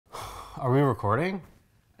Are we recording?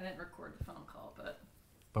 I didn't record the phone call, but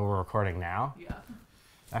we're recording now? yeah.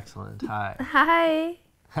 Excellent. Hi. Hi.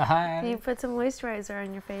 Hi. You put some moisturizer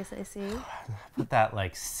on your face, I see. I put that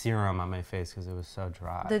like serum on my face because it was so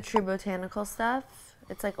dry. The True Botanical stuff.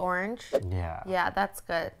 It's like orange. Yeah. Yeah, that's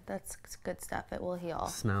good. That's good stuff. It will heal.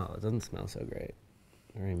 It doesn't smell so great.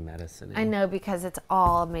 Very medicine-y. I know, because it's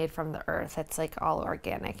all made from the earth. It's like all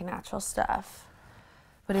organic, natural stuff.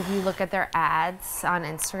 But if you look at their ads on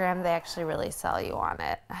Instagram, they actually really sell you on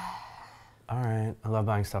it. All right. I love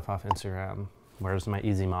buying stuff off Instagram. Where's my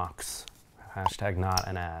Easy Mocks? Hashtag not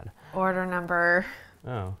an ad. Order number.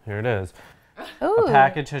 Oh, here it is. Ooh. A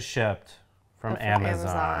package has shipped from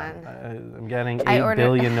Amazon. I'm getting 8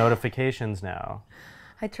 billion notifications now.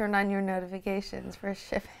 I turned on your notifications for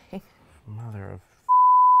shipping. Mother of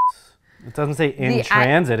it doesn't say in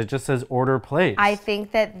transit, it just says order placed. I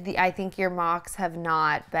think your mocks have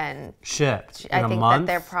not been shipped in I a think month?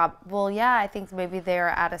 that they're well, yeah, I think maybe they're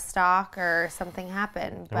out of stock or something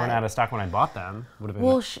happened. They weren't out of stock when I bought them. Would have been.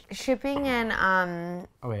 Well, shipping and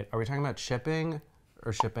Oh wait, are we talking about shipping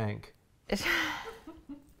or shipping?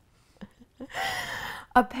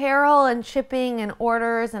 Apparel and shipping and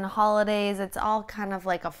orders and holidays, it's all kind of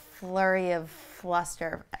like a flurry of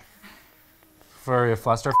fluster. Flurry of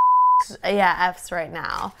fluster. Yeah, F's right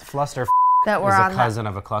now. Fluster that we're is on a cousin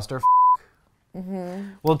of a cluster.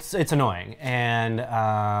 Well, it's annoying, and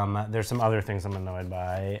there's some other things I'm annoyed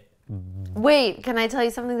by. Wait, can I tell you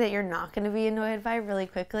something that you're not going to be annoyed by really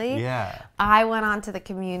quickly? Yeah. I went onto the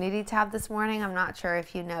community tab this morning. I'm not sure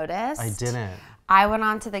if you noticed. I didn't. I went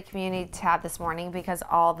onto the community tab this morning because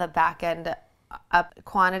all the back end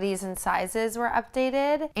quantities and sizes were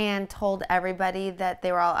updated, and told everybody that they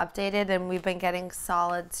were all updated, and we've been getting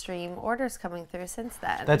solid stream orders coming through since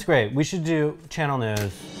then. That's great. We should do channel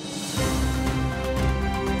news.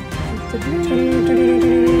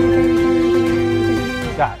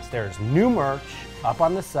 Guys, there's new merch up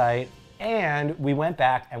on the site, and we went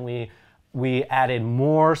back and we added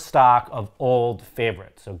more stock of old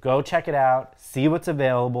favorites. So go check it out, see what's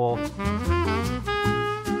available.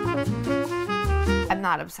 I'm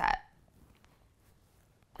not upset.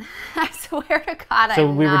 I swear to God, So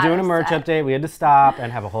I'm we were not doing a merch upset. update. We had to stop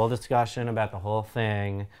and have a whole discussion about the whole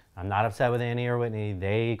thing. I'm not upset with Annie or Whitney.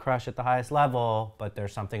 They crush at the highest level, but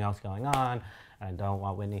there's something else going on. And I don't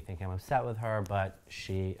want Whitney thinking I'm upset with her, but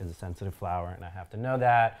she is a sensitive flower, and I have to know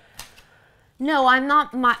that. No, I'm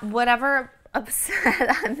not. Whatever upset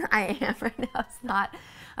I am right now, it's not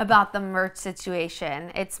about the merch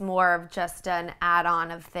situation. It's more of just an add-on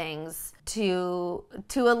of things to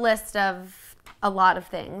a list of a lot of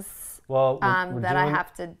things that I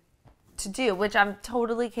have to do, which I'm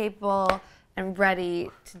totally capable and ready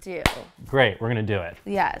to do. Great, we're gonna do it.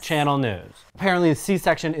 Yes. Channel news. Apparently the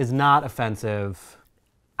C-section is not offensive.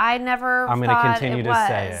 I never I'm gonna continue to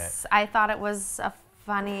say it. I thought it was a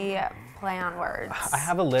funny play on words. I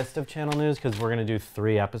have a list of channel news because we're gonna do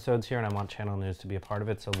 3 episodes here, and I want channel news to be a part of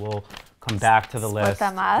it, so we'll come back to the list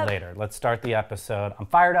them up. later. Let's start the episode. I'm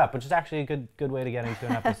fired up, which is actually a good way to get into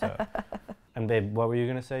an episode. And babe, what were you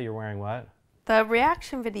gonna say? You're wearing what? The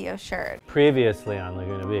reaction video shirt. Previously on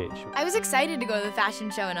Laguna Beach. I was excited to go to the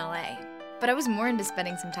fashion show in LA, but I was more into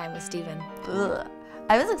spending some time with Steven. Ugh.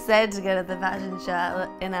 I was excited to go to the fashion show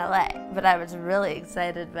in LA, but I was really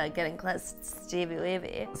excited about getting close to Stevie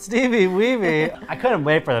Weeby. Stevie Weeby! I couldn't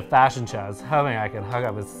wait for the fashion show. I was hoping I could hook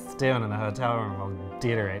up with Steven in the hotel room while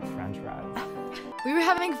Dieter ate french fries. We were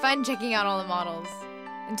having fun checking out all the models,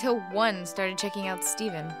 until one started checking out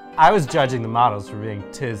Steven. I was judging the models for being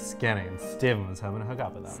too skinny, and Steven was hoping to hook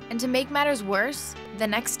up with them. And to make matters worse, the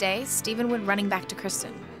next day, Steven went running back to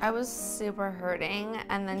Kristen. I was super hurting,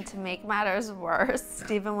 and then to make matters worse,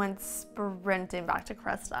 Steven went sprinting back to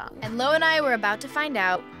Kristen. And Lo and I were about to find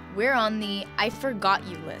out we're on the I Forgot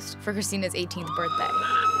You list for Christina's 18th birthday.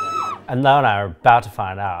 And Lo and I are about to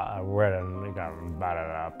find out we're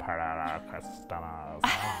about to Christina's.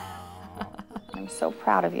 I'm so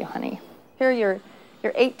proud of you, honey. Here you're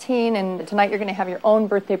 18, and tonight you're going to have your own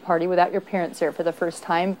birthday party without your parents here for the first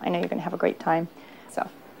time. I know you're going to have a great time. So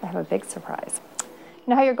I have a big surprise. You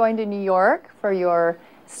know how you're going to New York for your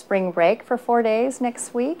spring break for 4 days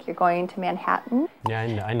next week? You're going to Manhattan. Yeah,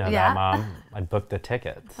 I know Yeah. that, Mom. I booked the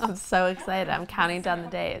tickets. I'm so excited. I'm counting down the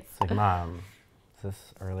days. It's like, Mom, is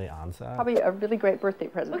this early onset? Probably a really great birthday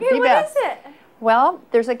present. Okay, what is it? Well,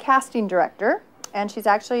 there's a casting director, and she's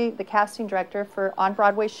actually the casting director for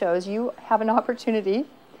on-Broadway shows. You have an opportunity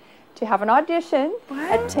to have an audition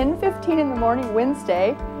at 10:15 in the morning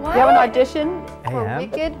Wednesday. What? You have an audition for AM?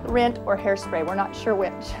 Wicked, Rent, or Hairspray. We're not sure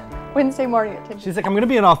which. Wednesday morning at 10. She's like, I'm gonna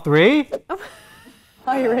be in all 3?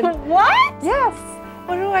 Oh, you're in. What? Yes.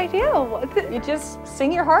 What do I do? You just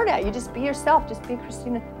sing your heart out. You just be yourself. Just be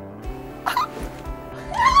Christina.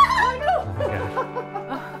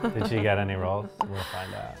 Okay. Did she get any roles? We'll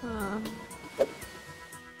find out.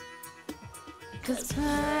 'Cause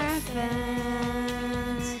perfect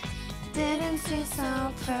didn't seem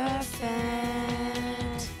so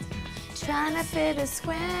perfect. Trying to fit a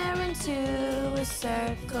square into a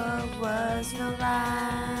circle was no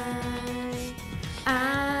lie.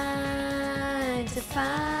 I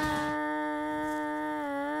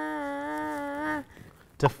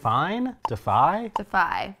Define? Defy?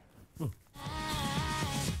 defy.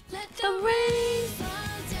 Let the rain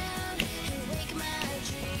fall down and wake my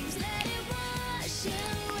dreams, let it wash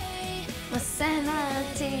away. My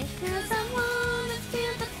sanity, 'cause I wanna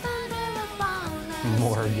feel the thunder of all night.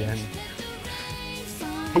 Morgan.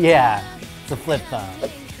 Yeah, it's a flip phone.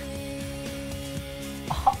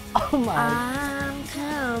 Oh my. I'm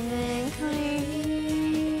coming clean.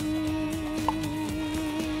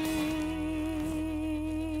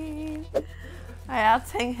 I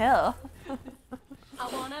outsing Hill. I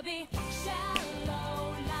wanna be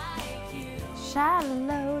shallow like you.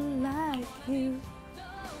 Shallow like you.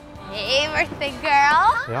 Hey, birthday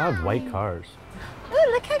girl. They all have white cars.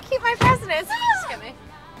 Ooh, look how cute my present is. Just kidding.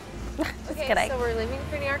 Okay, kidding. so we're leaving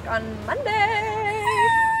for New York on Monday.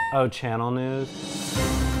 Oh, channel news.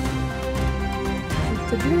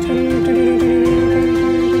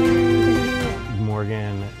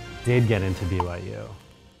 Morgan did get into BYU.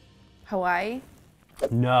 Hawaii?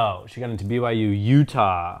 No, she got into BYU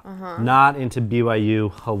Utah, not into BYU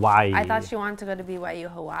Hawaii. I thought she wanted to go to BYU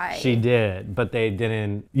Hawaii. She did, but they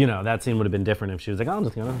didn't. You know, that scene would have been different if she was like, "Oh, I'm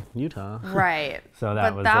just going to Utah." Right. So that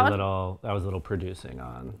But was that a would- little producing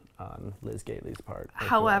on Liz Gately's part. or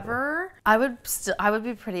However, I would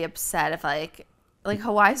be pretty upset if like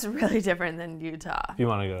Hawaii's really different than Utah. whoever. If you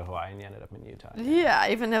want to go to Hawaii and you ended up in Utah. Yeah,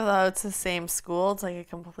 even though it's the same school, it's like a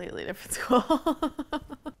completely different school.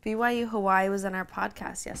 BYU Hawaii was on our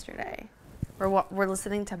podcast yesterday. We're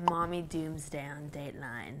listening to Mommy Doomsday on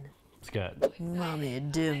Dateline. It's good. Mommy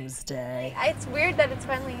Doomsday. It's weird that it's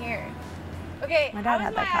finally here. Okay, My dad how had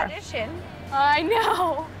was that my car. audition? I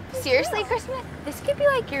know. Seriously, Christina? This could be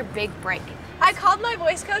like your big break. I called my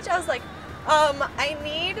voice coach. I was like, I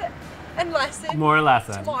need a lesson More or less.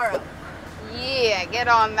 tomorrow. Yeah, get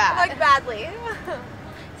on that. Like badly.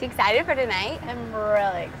 You excited for tonight? I'm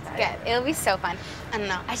really excited. Good. It'll be so fun. I don't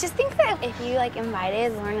know. I just think that if you like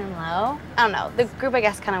invited Lauren and Lo, I don't know. The group, I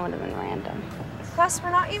guess, kind of would have been random. Plus, we're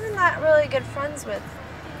not even that really good friends with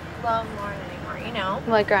Lo and Lauren anymore, you know?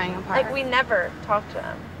 Like growing apart. Like, we never talked to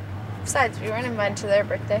them. Besides, we weren't invited to their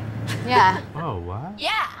birthday. Yeah. Oh, what?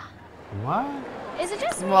 Yeah. What? Is it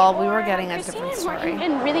just me, Well, we were or getting a Christina different and Morgan story.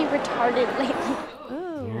 been really retarded lately?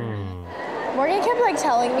 Morgan kept like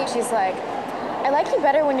telling me, she's like, I like you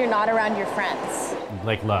better when you're not around your friends.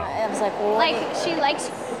 Like love. I was like, well, Like she likes,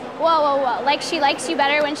 whoa. Like she likes you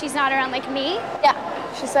better when she's not around, like me? yeah.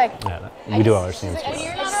 She's like, Yeah, we do all our scenes like, together.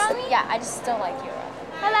 You're not around me? yeah, I just still like you.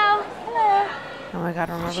 Hello. Hello. Oh my God,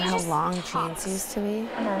 remember how long jeans used to be?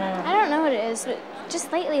 I don't know what it is, but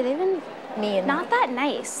just lately they've been Mean. not that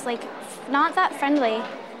nice. Like, not that friendly.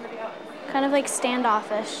 Kind of like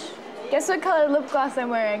standoffish. Guess what color lip gloss I'm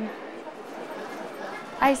wearing?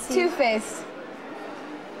 I see. Too Faced.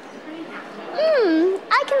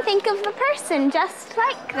 I can think of a person just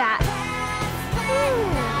like that.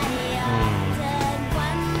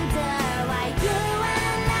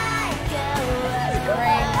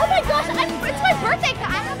 Oh my gosh, it's my birthday. Can I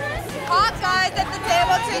have this? Hot guys at the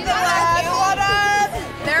table to the left. What up?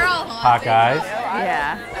 They're all Hot guys.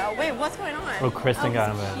 Yeah. Wait, what's going on? Oh, Kristen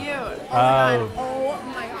got him in. Cute. Oh, Oh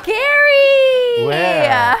my god. Gary!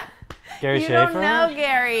 Where? Gary You Schaefer? don't know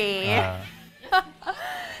Gary.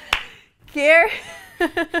 Uh,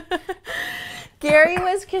 Gary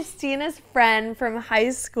was Christina's friend from high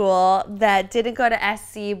school that didn't go to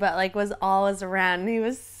SC but like was always around. He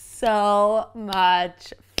was so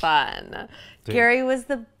much fun. Gary was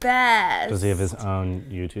the best. does he have his own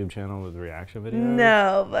YouTube channel with reaction videos?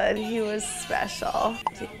 No, but he was special.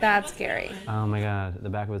 That's Gary. Oh my God, the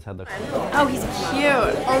back of his head looks. Oh, he's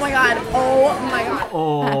cute. Oh my god. Oh my god.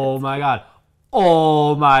 Oh my God.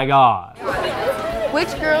 Oh my God.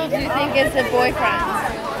 Which girl do you think is the boyfriend?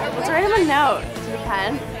 Let's write him a note. Do you have a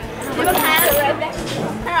pen? Do you have a pen?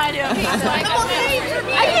 Here, I do. I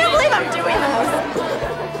can't believe I'm doing this.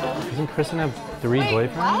 Doesn't Kristen have 3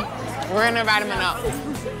 boyfriends? We're gonna invite him up.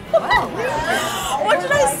 What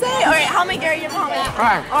did I say? All right, help me, Gary. You help me.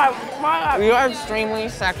 Alright, you are extremely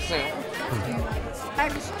sexy.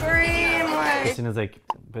 Extremely. Christina's like,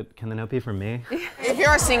 but can the note be for me? If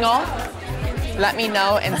you're single, Let me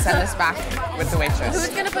know and send this back with the waitress. Who's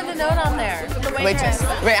gonna put the note on there? The Waitress.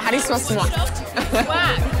 Wait, how do you spell smart?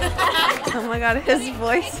 Oh my god, his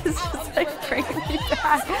voice is just like bringing me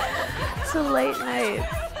back to late night.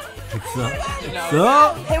 So,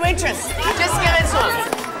 Hey, waitress, just give it to him.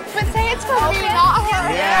 But say it's for me, not her.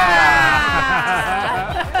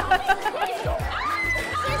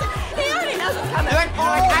 He already knows it's coming. Like, oh,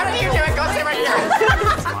 like, how do you do it? Go sit right here.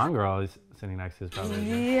 Come on, girl. He's sitting next to his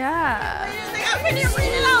probably. Yeah. How can you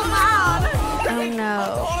read it out loud? Oh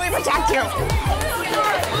no. Let me protect you.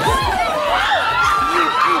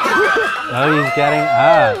 Oh, he's getting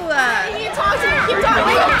up. Keep talking. Keep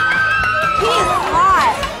talking. He's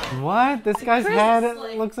hot. What? This guy's head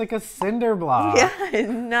looks like a cinder block. Yeah, it's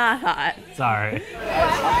not hot. Sorry.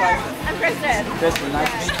 I'm Kristen. Kristen,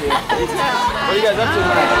 nice to meet you. What are you guys up to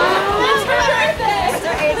tonight? It's her birthday. It's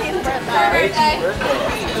her 18th birthday.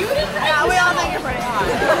 Yeah, we all think you're pretty hot.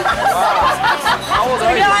 How old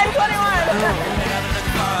are you? I'm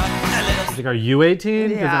 21. He's like, are you 18?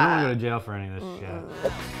 Because I don't Yeah. want to go to jail for any of this shit.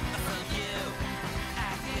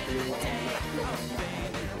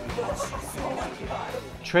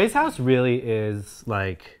 Trey's house really is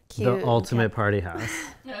like Cute the and ultimate party house.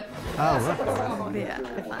 Oh, look. Yeah,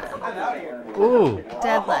 fine. Ooh.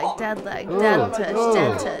 Dead leg, dead leg, Ooh. dead tush, Ooh.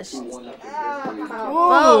 dead tush.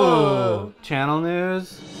 Ooh. Channel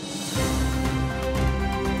news.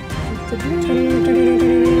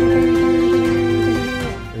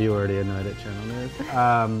 Are you already annoyed at channel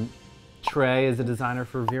news? Trey is a designer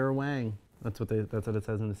for Vera Wang. That's what it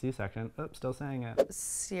says in the C section. Oh, still saying it.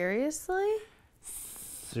 Seriously?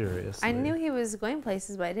 Seriously. I knew he was going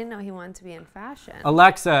places, but I didn't know he wanted to be in fashion.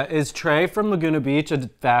 Alexa, is Trey from Laguna Beach a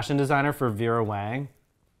fashion designer for Vera Wang?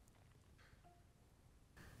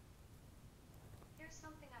 Here's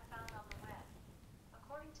something I found on the web.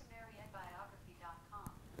 According to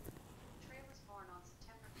MarianneBiography.com, Trey was born on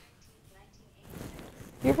September 15,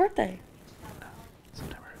 1986. Your birthday.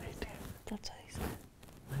 September 18th. That's what he said.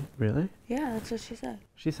 Really? Yeah, that's what she said.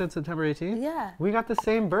 She said September 18th? Yeah. We got the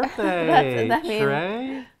same birthday, I mean,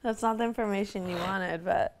 Trey. That's not the information you wanted,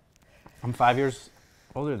 but. I'm 5 years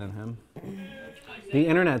older than him. The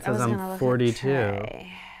internet says I'm 42.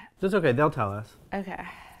 That's okay, they'll tell us. Okay.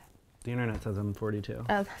 The internet says I'm 42. Oh,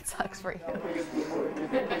 that sucks for you.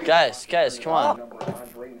 Guys, come on.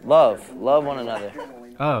 Love one another.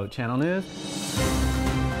 Oh, channel news?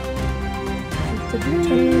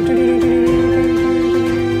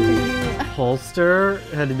 Polster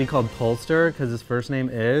had to be called Polster because his first name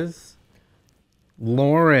is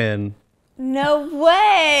Lauren. No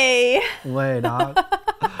way! Wait, not.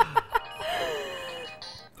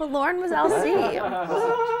 But Lauren was LC.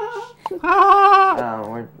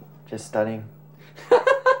 We're just studying.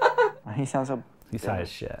 He sounds so... He's high as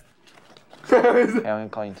shit. Okay, I'm gonna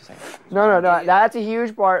call you in 2 seconds. No. That's a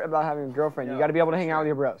huge part about having a girlfriend. You got to be able to hang out with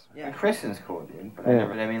your bros. Yeah, Kristen's cool, dude. But Yeah.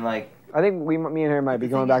 I mean, like... I think me and her might be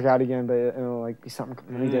going back out again, but it'll like be something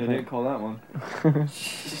completely different. Call that one. I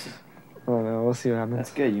don't know. We'll see what happens.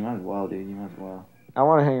 That's good. You might as well, dude. You might as well. I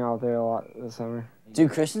want to hang out there a lot this summer.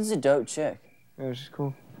 Dude, Kristen's a dope chick. Yeah, she's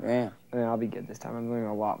cool. Yeah. And I'll be good this time. I'm learning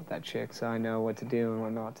a lot with that chick, so I know what to do and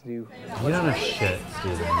what not to do. You don't know shit,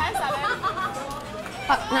 Steven.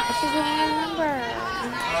 No, she's giving me a number.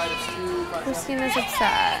 Christina's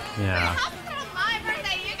upset. Yeah. My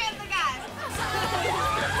birthday, you get the guys.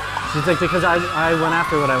 She's like, because I went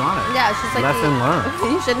after what I wanted. Yeah, she's like, lesson learned.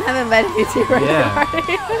 You shouldn't have invited me to your birthday Yeah.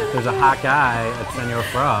 party. There's a hot guy at Senor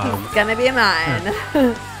Frog. It's gonna be mine.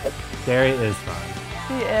 Gary is fun.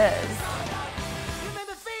 He is.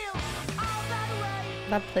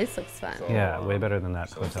 That place looks fun. Yeah, way better than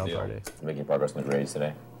that hotel party. Making progress in the grades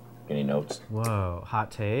today. Any notes? Whoa,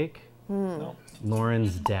 hot take? No.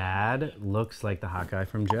 Lauren's dad looks like the hot guy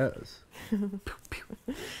from Joe's.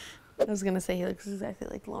 I was gonna say he looks exactly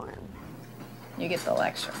like Lauren. You get the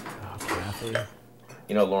lecture. Oh, Kathy.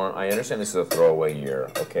 You know, Lauren, I understand this is a throwaway year,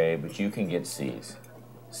 okay? But you can get C's.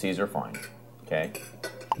 C's are fine, okay?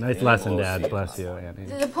 Nice lesson, Dad. Bless you, Annie.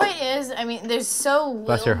 The point is, I mean, there's so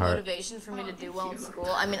Bless your little heart. motivation for me to do well in school.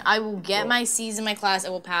 I mean, I will get my C's in my class, I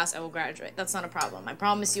will pass, I will graduate. That's not a problem. I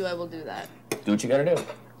promise you I will do that. Do what you gotta do.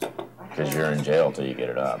 Because you're in jail till you get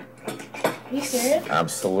it up. Are you serious?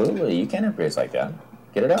 Absolutely. You can't have grades like that.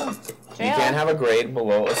 Get it up. You can't have a grade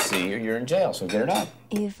below a C or you're in jail, so get it up.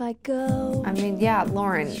 If I go. I mean, yeah,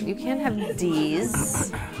 Lauren, you can't have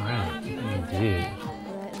D's. Right, indeed.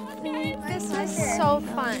 This was so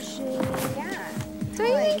fun. Yeah. Don't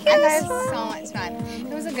you think I it thought was it was fun? so much fun.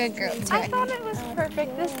 It was a good group, too. I thought it was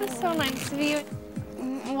perfect. This was so nice of you.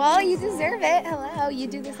 Well, you deserve it. Hello, you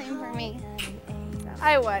do the same for me.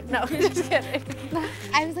 I would. No, just kidding.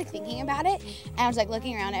 I was like thinking about it, and I was like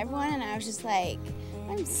looking around at everyone, and I was just like,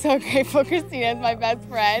 I'm so grateful Christina is my best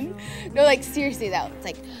friend. No, like seriously though, it's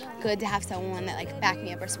like good to have someone that like back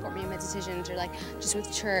me up or support me in my decisions, or like just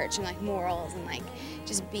with church and like morals and like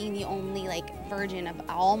just being the only like virgin of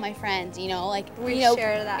all my friends, you know, like We you know,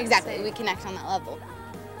 share that exactly. same. We connect on that level.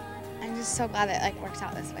 I'm just so glad that it like works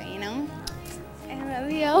out this way, you know. I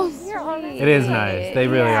love you. You're on It is nice. They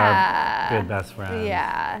really Yeah. are good best friends.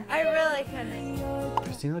 Yeah. I really couldn't.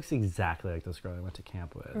 Christina looks exactly like this girl I went to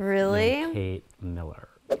camp with. Really? named Kate Miller.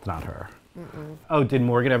 It's not her. Oh, did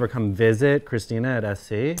Morgan ever come visit Christina at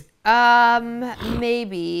SC?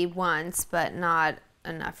 Maybe once, but not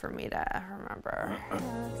enough for me to remember.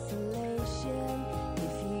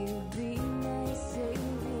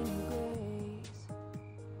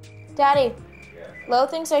 Daddy, Lo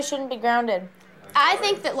thinks I shouldn't be grounded. I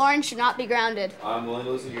think that Lauren should not be grounded. I'm willing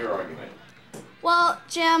to listen to your argument. Well,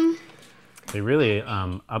 Jim, They really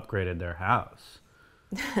upgraded their house.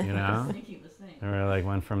 You know? They were like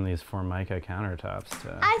went from these Formica countertops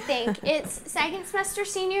to. I think it's second semester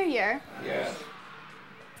senior year. Yeah.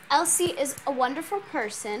 Elsie is a wonderful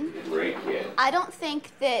person. Great kid. I don't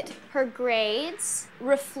think that her grades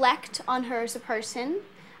reflect on her as a person.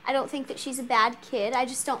 I don't think that she's a bad kid. I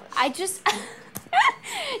just Jim,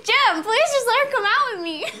 please just let her come out with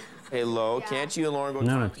me. Hey, Lo, can't you and Lauren go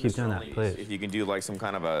No, talk to keep Mr. doing that, Lees please. If you can do like some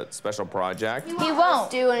kind of a special project? He won't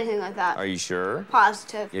do anything like that. Are you sure?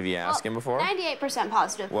 Positive. Have you asked him before? 98%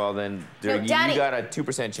 positive. Well, then you Daddy. got a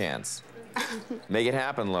 2% chance. Make it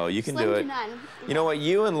happen, Lo. You can Slim do to it. none. You know what?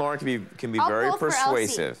 You and Lauren can be I'll very vote for Elsie.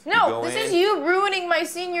 persuasive. You No, go this in- is you ruining my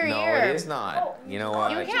senior No, year. it is not. You know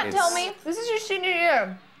what? You can't It's- tell me. This is your senior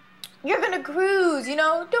year. You're gonna cruise, you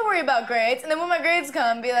know? Don't worry about grades. And then when my grades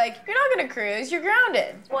come, be like, you're not gonna cruise, you're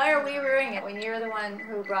grounded. Why are we ruining it when you're the one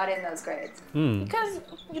who brought in those grades? Because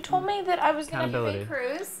you told me that I was gonna Accountability.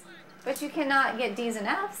 Cruise, but you cannot get D's and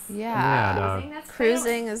F's. Yeah, dog. Cruising, that's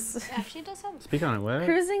Cruising is Yeah, she does have. Speak on it, Whit.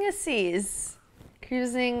 cruising is C's.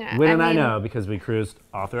 Cruising. Whit and I mean, know because we cruised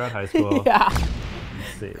all throughout high school. Yeah.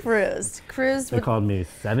 See. Cruised. They With, called me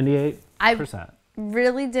 78%.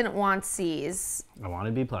 really didn't want C's. I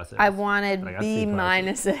wanted B pluses. I wanted but I got B C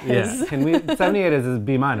pluses. minuses. Yeah. Can we? 78 is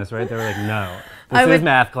B minus, right? They were like, no. This I is would-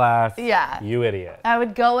 math class. Yeah. You idiot. I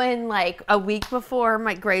would go in like a week before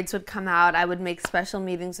my grades would come out. I would make special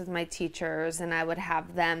meetings with my teachers, and I would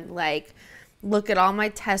have them like look at all my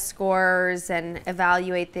test scores and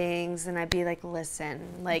evaluate things. And I'd be like, listen,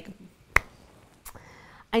 like,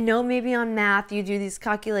 I know maybe on math you do these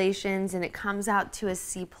calculations and it comes out to a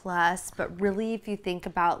C plus, but really if you think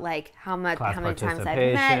about like how many times I've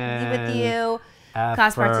met with you,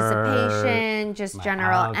 class participation, just my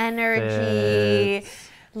general energy. outfits.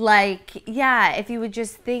 Like, yeah, if you would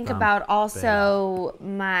just think about also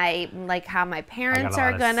my, like how my parents a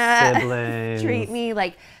are lot of gonna siblings. treat me,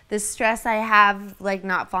 like the stress I have, like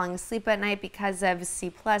not falling asleep at night because of C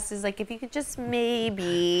pluses. Like if you could just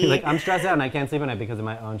maybe. You're like, I'm stressed out and I can't sleep at night because of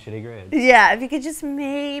my own shitty grades. Yeah, if you could just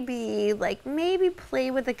maybe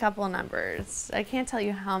play with a couple numbers. I can't tell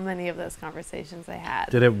you how many of those conversations I had.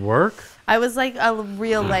 Did it work? I was like a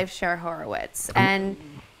real life Cher Horowitz, and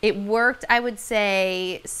it worked, I would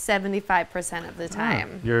say, 75% of the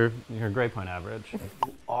time. You're a grade point average. You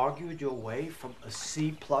argued your way from a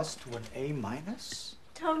C plus to an A minus?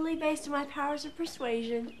 Totally based on my powers of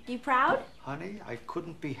persuasion. You proud? Honey, I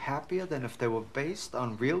couldn't be happier than if they were based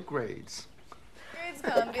on real grades. Grades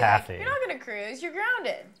come, be Kathy. like, you're not gonna cruise, you're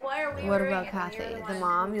grounded. Why are we What ruining about it when Kathy, you're the one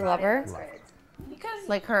mom? who You brought love in her? those grades? Because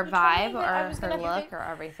Like her you told me vibe that I or was her gonna look pick- or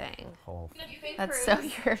everything? Whole. That's so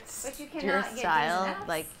your But you cannot your get D's style, and F's.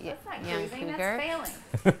 like That's not young cruising, cougar.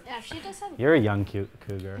 that's failing. Yeah, she does have. You're a young cute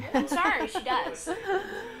cougar. I'm sorry, she does.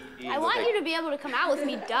 I want you to be able to come out with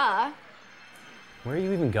me, duh. Where are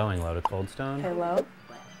you even going, Lo? To Cold Stone? Hello?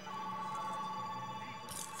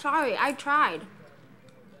 Sorry, I tried.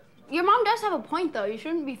 Your mom does have a point, though. You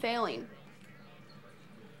shouldn't be failing.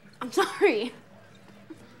 I'm sorry.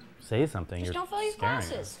 Say something. Just You're don't fail your scaring us.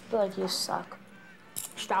 classes. I feel like you suck.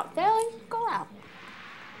 Stop failing, go out.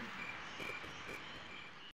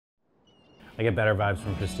 I get better vibes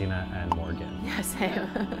from Christina and Morgan. Yeah, same.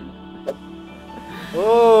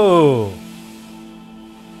 Oh!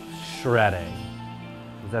 Shredding.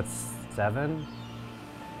 Is that 7?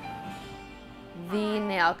 The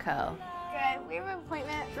Nail Co. Good. We have an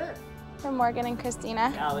appointment. Sure. For Morgan and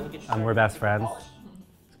Christina. We're best friends.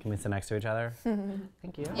 Can we sit next to each other?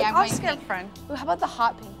 Thank you. Yeah, I'll skip friend. Ooh, how about the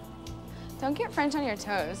hot pink? Don't get French on your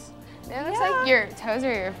toes. It looks like your toes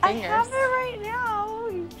are your fingers. I have it right now,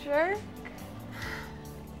 you jerk.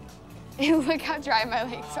 Look how dry my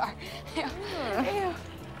legs are. Ew. Ew.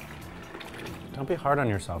 Don't be hard on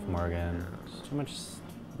yourself, Morgan. It's too much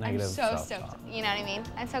negative I'm so self-talk. stoked. You know what I mean?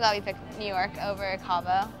 I'm so glad we picked New York over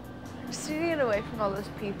Cabo. Just to get away from all those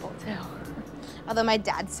people too. Although my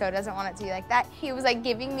dad so doesn't want it to be like that. He was like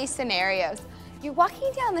giving me scenarios. You're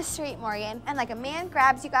walking down the street, Morgan, and like a man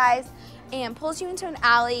grabs you guys and pulls you into an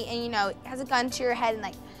alley and, you know, has a gun to your head and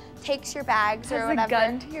like takes your bags or whatever. Has a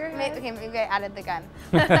gun to your head? Okay, maybe I added the gun.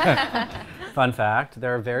 Fun fact,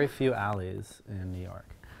 there are very few alleys in New York.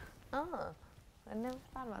 Oh, I never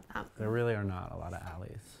thought about that. There really are not a lot of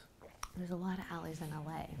alleys. There's a lot of alleys in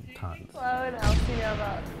LA. Tons. Well, what else do you know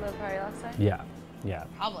about the party last night? Yeah, yeah.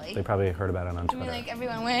 Probably. They probably heard about it on I Twitter. mean, like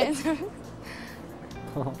everyone wins.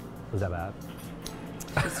 Was that bad?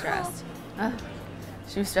 She's stressed.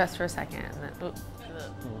 She was stressed for a second. And then,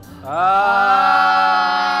 Oh!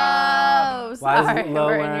 Why sorry,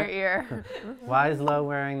 we're in your ear. Why is Lo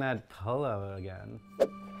wearing that polo again?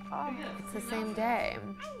 Oh, it's the same day.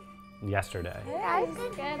 Yesterday. Hey guys.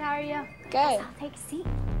 Good, how are you? Good. I'll take a seat.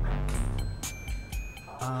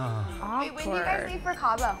 Wait, when do you guys leave for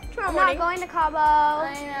Cabo? I'm not going to Cabo.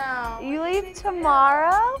 I know. You leave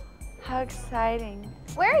tomorrow? How exciting.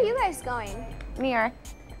 Where are you guys going? New York.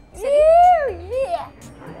 Yeah.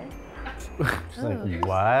 She's like,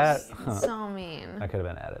 what? So mean. That could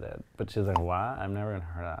have been edited. But she's like, what? I've never even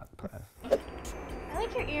heard that place. I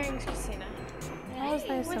like your earrings, Christina. That was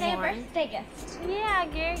nice Were of they a Lauren. birthday gift? Yeah,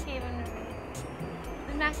 Gary gave them to me.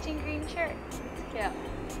 A matching green shirt. Yeah.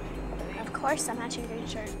 Of course, a matching green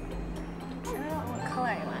shirt. I don't know what color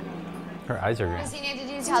I want. Her eyes are green. Christina, did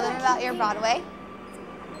you tell them about your Broadway?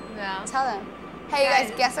 No. Tell them. Hey, you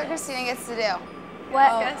guys, guess what Christina gets to do?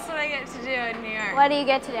 What? Guess what I get to do in New York? What do you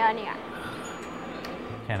get to do in New York?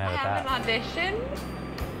 Can't I edit have that. an audition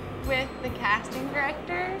with the casting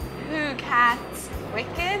director who casts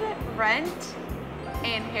Wicked, Rent,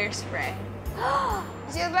 and Hairspray.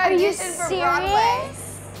 She has an Are you audition for Broadway. serious?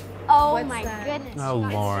 Oh What's my that? goodness. Oh,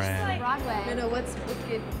 Lauren. Broadway. No, what's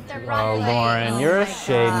Wicked? They're Oh, Broadway. Lauren, you're a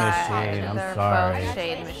shade machine. I'm They're sorry. both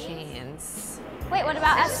shade machines. Wait, what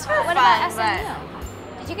about It's for what about fun,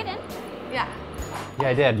 SNU? Did you get in? Yeah. Yeah,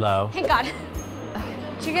 I did, Lo. Thank God.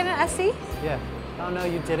 Did you get an SE? Yeah. Oh, no,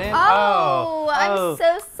 you didn't? Oh, I'm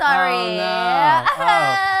so sorry. Oh, no.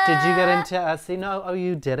 Oh, did you get into SC? No. Oh,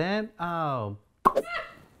 you didn't? Oh.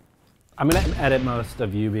 I'm going to edit most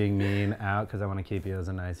of you being mean out because I want to keep you as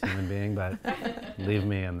a nice human being, but leave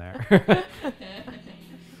me in there.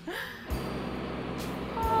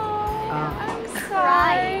 I'm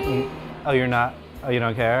sorry. Oh, you're not? Oh, you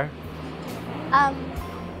don't care?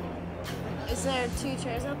 Is there 2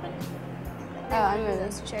 chairs open? Oh, I'm gonna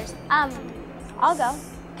those chairs. I'll go.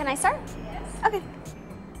 Can I start? Yes. Okay.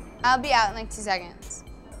 I'll be out in like 2 seconds.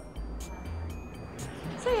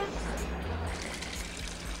 See ya.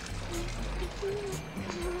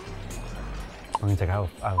 Morgan's like, I'll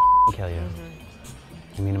kill you.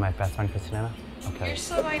 You mean my best friend, Christina? Okay. You're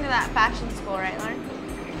still going to that fashion school, right, Lauren?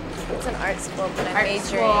 It's an art school, but I'm Art majoring.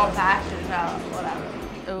 school, fashion show, whatever.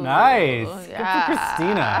 Ooh, Nice. Good yeah. for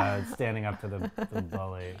Christina standing up to the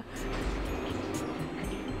bully.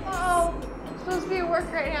 Oh, I'm supposed to be at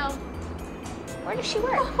work right now. Where does she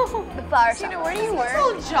work? The flower Christina, shop. where do you work? This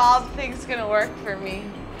whole job thing's gonna work for me.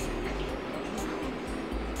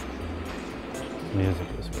 Music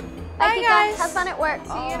is weird. Bye, Bye, guys. Have fun at work.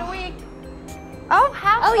 See you in a week. Oh,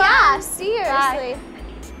 have fun. Yeah, seriously.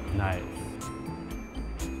 Nice.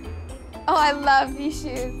 Oh, I love these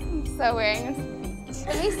shoes. I'm so wearing this.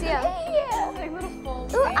 Let me see them. Like little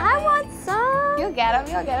folds. Ooh, I want some. You'll get them,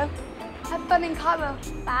 you'll get them. Have fun in Cabo.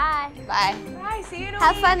 Bye. Bye. Bye, see you in a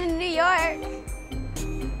Have week. fun in New York.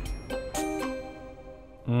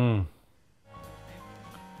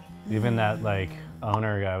 Even that like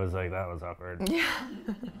owner guy was like, that was awkward. Yeah.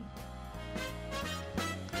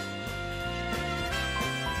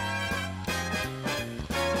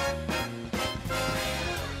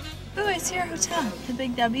 Ooh, I see our hotel, the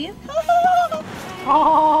Big W.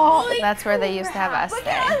 Oh, that's where they used to have us Look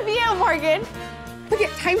stay. at Via, Morgan. Look at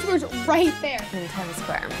Times Square's right there. In Times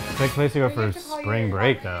Square. It's like a place to go for spring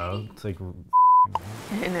break though. It's like,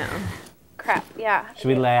 I know. Crap, yeah. should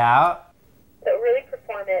we lay out? So really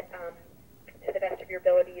perform it to the best of your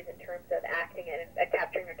abilities in terms of acting and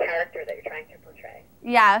capturing a character that you're trying to portray.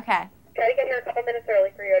 Yeah, okay. Try to get here a couple minutes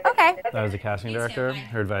early for your audition. Okay. That was a casting director.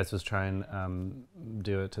 Her advice was try and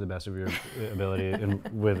do it to the best of your ability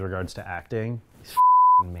with regards to acting. These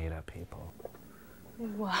made up people.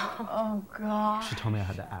 Wow. Oh, God. She told me I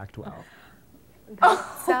had to act well.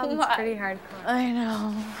 Sounds pretty hardcore. I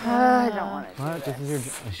know. I don't want to. What? This is your.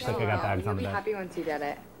 She's like, I got bags on the You'll be bed. happy once you get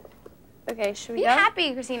it. Okay, should we Be go?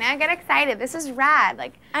 happy, Christina. Get excited. This is rad.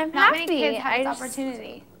 Like, I'm not happy. many kids have this I just-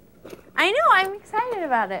 opportunity. I know, I'm excited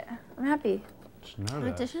about it. I'm happy.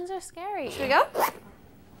 Auditions are scary. Should we go?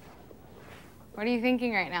 What are you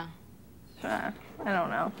thinking right now? I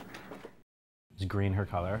don't know. Is green her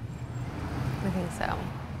color? I think so.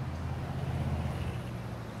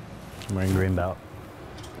 I'm wearing green belt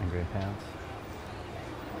and green pants.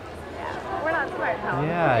 We're not smart, huh?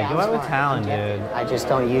 Yeah, go out with talent, dude. I just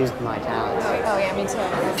don't use my talents. Oh yeah, me too.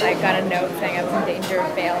 Because I got a note saying I was in danger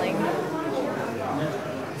of failing.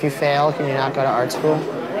 If you fail, can you not go to art school?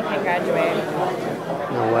 I can't graduate.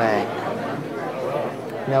 No way.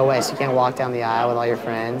 No way. So you can't walk down the aisle with all your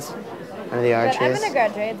friends under the arches? But I'm gonna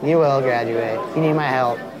graduate. You will graduate. You need my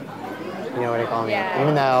help. You know where to call me. Yeah.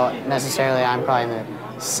 Even though necessarily I'm probably in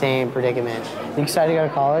the same predicament. You excited to go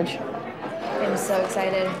to college? I'm so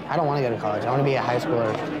excited. I don't want to go to college. I want to be a high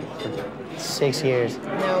schooler for 6 years.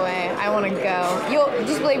 No way. I want to go. You'll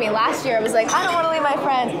just believe me. Last year I was like, I don't want to leave my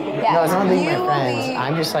friends. Yeah. No, it's not leaving you my will friends. be-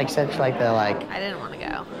 I'm just like such like the like. I didn't want to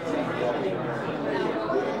go.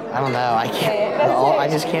 I don't know. I can't. I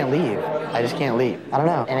just can't leave. I just can't leave. I don't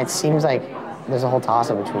know. And it seems like there's a whole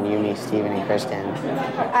toss-up between you, me, Steven, and Kristen.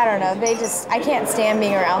 I don't know. I can't stand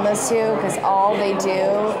being around those two because all they do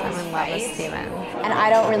I'm in love with Steven. and I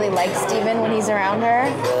don't really like Steven when he's around her.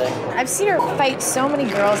 I've seen her fight so many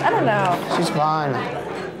girls. I don't know. She's fun.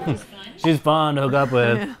 She's fun to hook up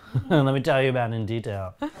with. Let me tell you about it in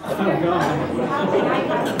detail.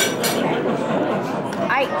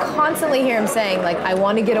 I constantly hear him saying, like, I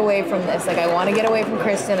want to get away from this. Like, I want to get away from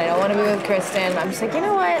Kristen. I don't want to be with Kristen. I'm just like, you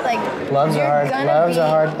know what? Like, Love's you're a gonna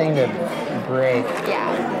hard thing to break.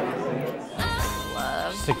 Yeah.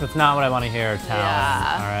 She's like, that's not what I want to hear, Talon.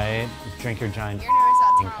 Yeah. All right? Just drink your giant You're nervous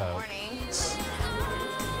about f***ing tomorrow Coke. morning. It's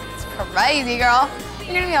crazy, girl.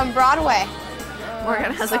 You're gonna be on Broadway.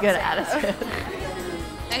 Morgan has a good attitude.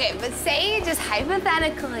 Okay, but say just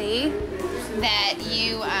hypothetically that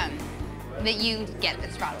you get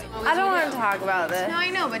this Broadway. I don't want to talk about this. No,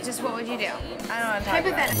 I know, but just what would you do? I don't want to talk about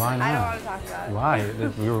it. Hypothetically. Why not? I don't want to talk about it. Why?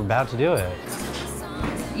 We were about to do it.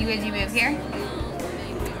 Would you move here?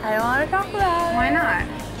 I don't want to talk about it. Why not?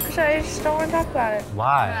 Because I just don't want to talk about it.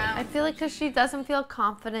 Why? I feel like because she doesn't feel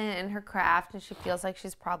confident in her craft and she feels like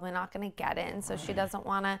she's probably not going to get in, so she doesn't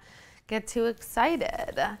want to get too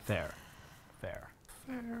excited. Fair. Fair.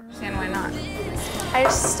 And why not? I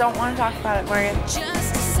just don't want to talk about it, Morgan.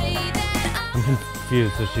 I'm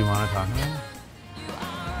confused. Does she want to talk about it?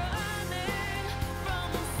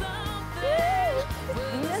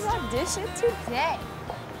 Nina's audition today.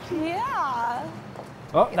 Yeah.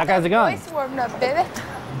 Oh, that guy's a gun. Voice warmed up, baby.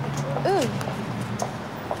 Ooh.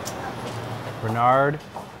 Bernard,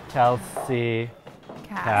 Kelsey,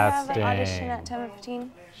 casting. Audition at 10:15.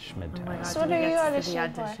 Schmidtown. Oh my God, So what do we are you get to see the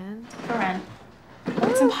auditioning for? audition? For Ren.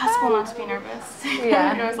 It's impossible not to be nervous.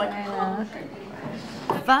 Yeah. I was like, I know.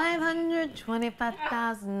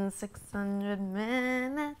 525,600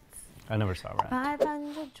 minutes. I never saw Ren.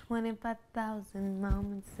 525,000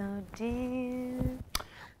 moments so dear.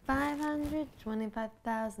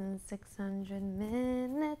 525,600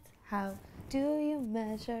 minutes. How do you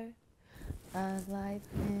measure a life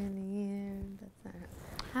in a year? That's not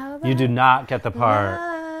how You do not get the part.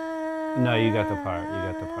 love? No, you got the part. You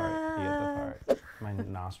got the part. You got the part. My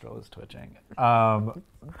nostril is twitching.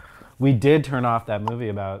 We did turn off that movie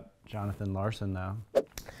about Jonathan Larson, though.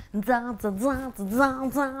 I'm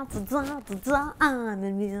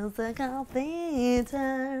a musical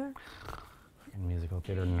theater. Fucking musical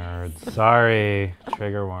theater nerds. Sorry.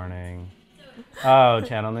 Trigger warning. Oh,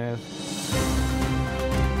 channel news.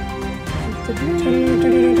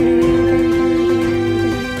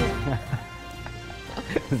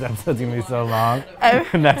 This episode's gonna be so long.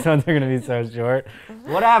 Next ones are gonna be so short.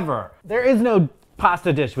 Whatever. There is no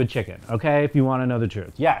pasta dish with chicken, okay? If you wanna know the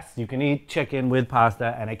truth. Yes, you can eat chicken with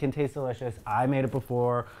pasta and it can taste delicious. I made it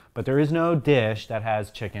before, but there is no dish that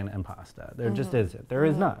has chicken and pasta. There just isn't. There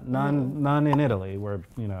is none. None in Italy where,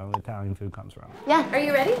 you know, Italian food comes from. Yeah. Are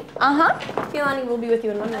you ready? Uh-huh. Kehlani will be with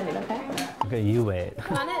you in 1 minute, okay? Okay, you wait.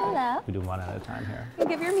 Come on in. Hello. We do one at a time here.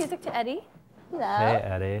 Give your music to Eddie. Hello. Hey,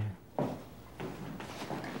 Eddie.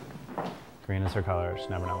 Green is her color. She's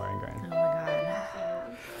never not wearing green. Oh my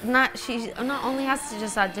God. She not only has to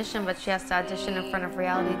just audition, but she has to audition in front of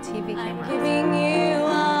reality TV cameras. Giving you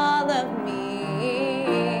all of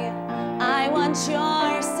me. I want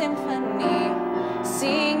your symphony,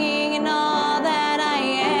 singing in all that I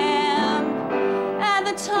am. At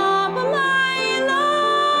the top of my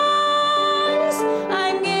lungs,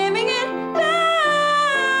 I'm giving it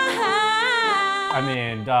back. I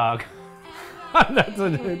mean, dog.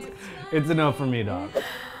 It's a no for me, dog.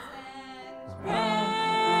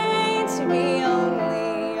 pray to be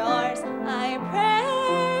only yours. I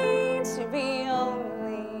pray to be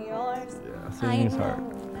only yours. Yeah, singing's hard.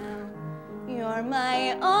 You're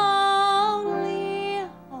my only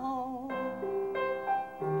home.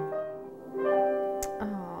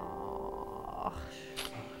 Oh.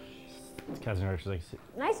 Casting director's like,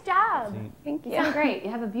 Nice job. Thank you. You sound great.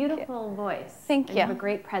 You have a beautiful voice. Thank and you. You have a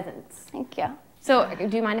great presence. Thank you. So,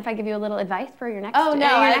 do you mind if I give you a little advice for your next? Oh, no,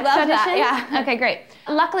 your I next love audition? that, yeah. Okay, great.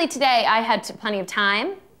 Luckily today I had plenty of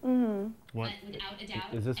time. what?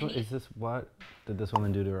 Is this what did this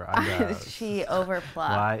woman do to her eyebrows? She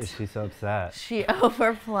overplucked. Why is she so upset? She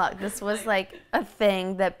overplucked. This was like a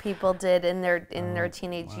thing that people did in their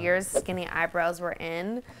teenage years. Skinny eyebrows were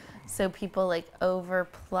in, so people like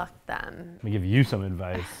overplucked them. Let me give you some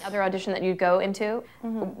advice. Other audition that you'd go into,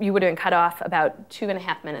 you would have been cut off about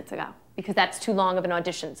 2.5 minutes ago because that's too long of an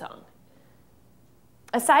audition song.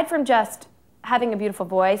 Aside from just having a beautiful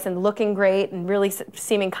voice and looking great and really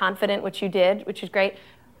seeming confident, which you did, which is great,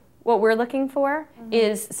 what we're looking for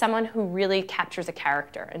is someone who really captures a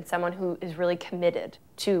character and someone who is really committed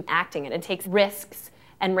to acting it and takes risks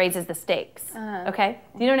and raises the stakes. Okay?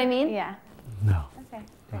 Do you know what I mean? Yeah. No. Okay.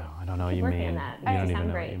 No, I don't know what you working mean. on that. You don't even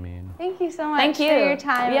know great. what you mean. Thank you so much Thank you. for your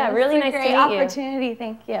time. Yeah, It was really a nice to great meet you. opportunity.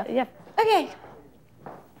 Thank you. Yeah. Okay.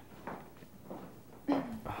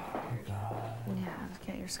 Yeah,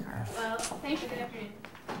 get your scarf. Well, thank you. Good afternoon.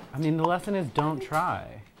 I mean, the lesson is don't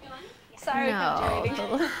try. Sorry No. for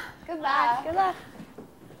joining. Good luck. Good luck.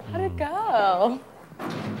 How'd it go?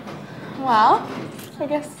 Well, I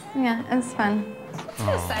guess, yeah, it was fun.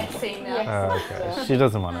 Sightseeing now. Okay. She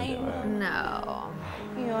doesn't want to do it. No.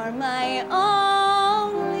 You're my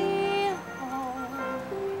only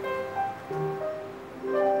home.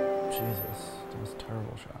 Jesus, that was a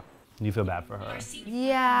terrible shot. You feel bad for her.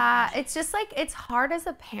 Yeah, it's just like, it's hard as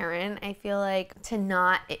a parent, I feel like, to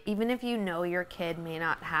not, even if you know your kid may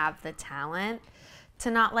not have the talent, to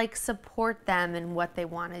not like support them in what they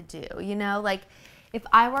want to do, you know? Like, if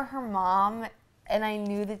I were her mom and I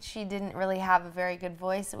knew that she didn't really have a very good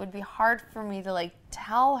voice, it would be hard for me to like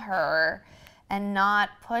tell her and not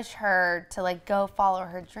push her to like go follow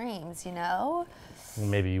her dreams, you know?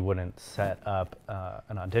 Maybe you wouldn't set up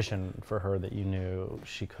an audition for her that you knew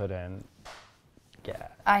she couldn't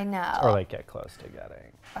get. I know. Or like get close to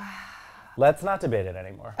getting. Let's not debate it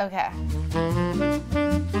anymore. Okay.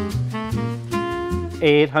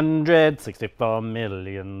 864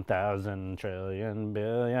 million, thousand, trillion,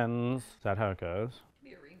 billions. Is that how it goes?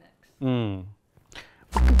 Be a remix.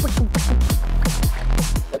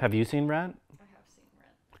 Have you seen Rent? I have seen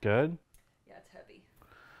Rent. Good? Yeah, it's heavy.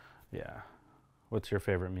 Yeah. What's your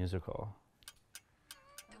favorite musical?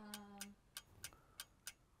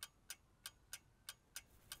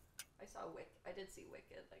 I saw I did see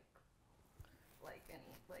Wicked, like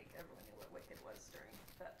everyone knew what Wicked was during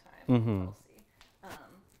that time. We'll see.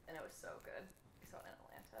 And it was so good. I saw it in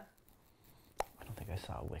Atlanta. I don't think I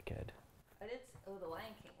saw Wicked. I did. Oh, The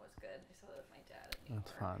Lion King was good. I saw that with my dad.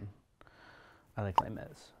 That's fun. I like Les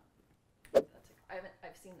Mis.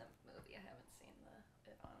 I've seen the movie. I haven't seen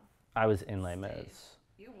it on. I was in Les Mis.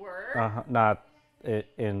 You were? Not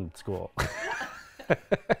in school. I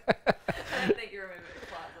didn't think you were maybe in the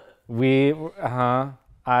closet.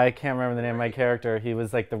 I can't remember the name of my character. He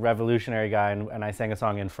was like the revolutionary guy, and I sang a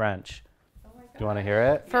song in French. Oh my God. Do you want to hear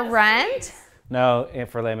it? For Rent? No,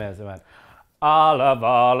 for Les Mis. It went, à la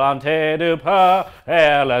volonté du peur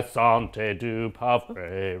et la santé du pauvre,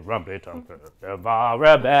 rumpé-tumpé, va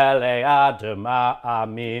rebeller à demain,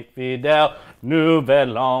 amis fidèles, nous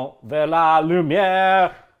venons vers la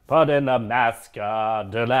lumière, pas de la masque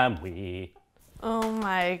de la nuit. Oh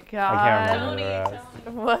my God. I can't remember the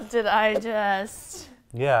rest. What did I just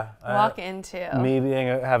walk into? Me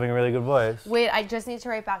having a really good voice. Wait, I just need to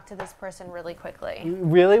write back to this person really quickly.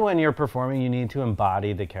 Really, when you're performing, you need to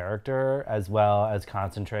embody the character as well as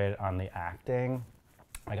concentrate on the acting.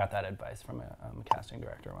 I got that advice from a casting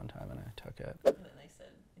director one time, and I took it. And then they said,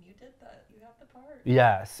 and you did that. You have the part.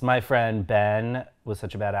 Yes, my friend Ben was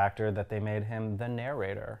such a bad actor that they made him the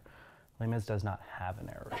narrator. Les Mis does not have a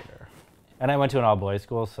narrator. And I went to an all-boys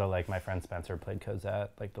school, so like my friend Spencer played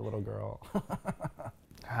Cosette, like the little girl.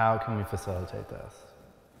 How can we facilitate this?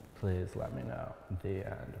 Please let me know. The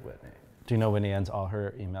end, Whitney. Do you know Whitney ends all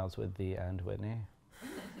her emails with the end, Whitney?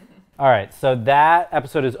 All right, so that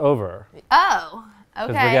episode is over. Oh, okay.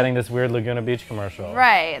 Because we're getting this weird Laguna Beach commercial.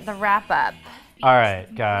 Right, the wrap up. All right,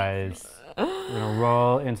 guys. We're gonna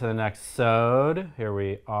roll into the next sode. Here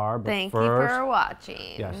we are. But Thank you first, for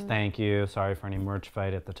watching. Yes, thank you. Sorry for any merch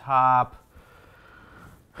fight at the top.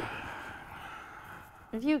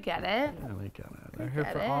 You get it. Yeah, we get it. We They're here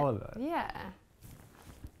get for it. all of it. Yeah.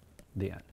 The end.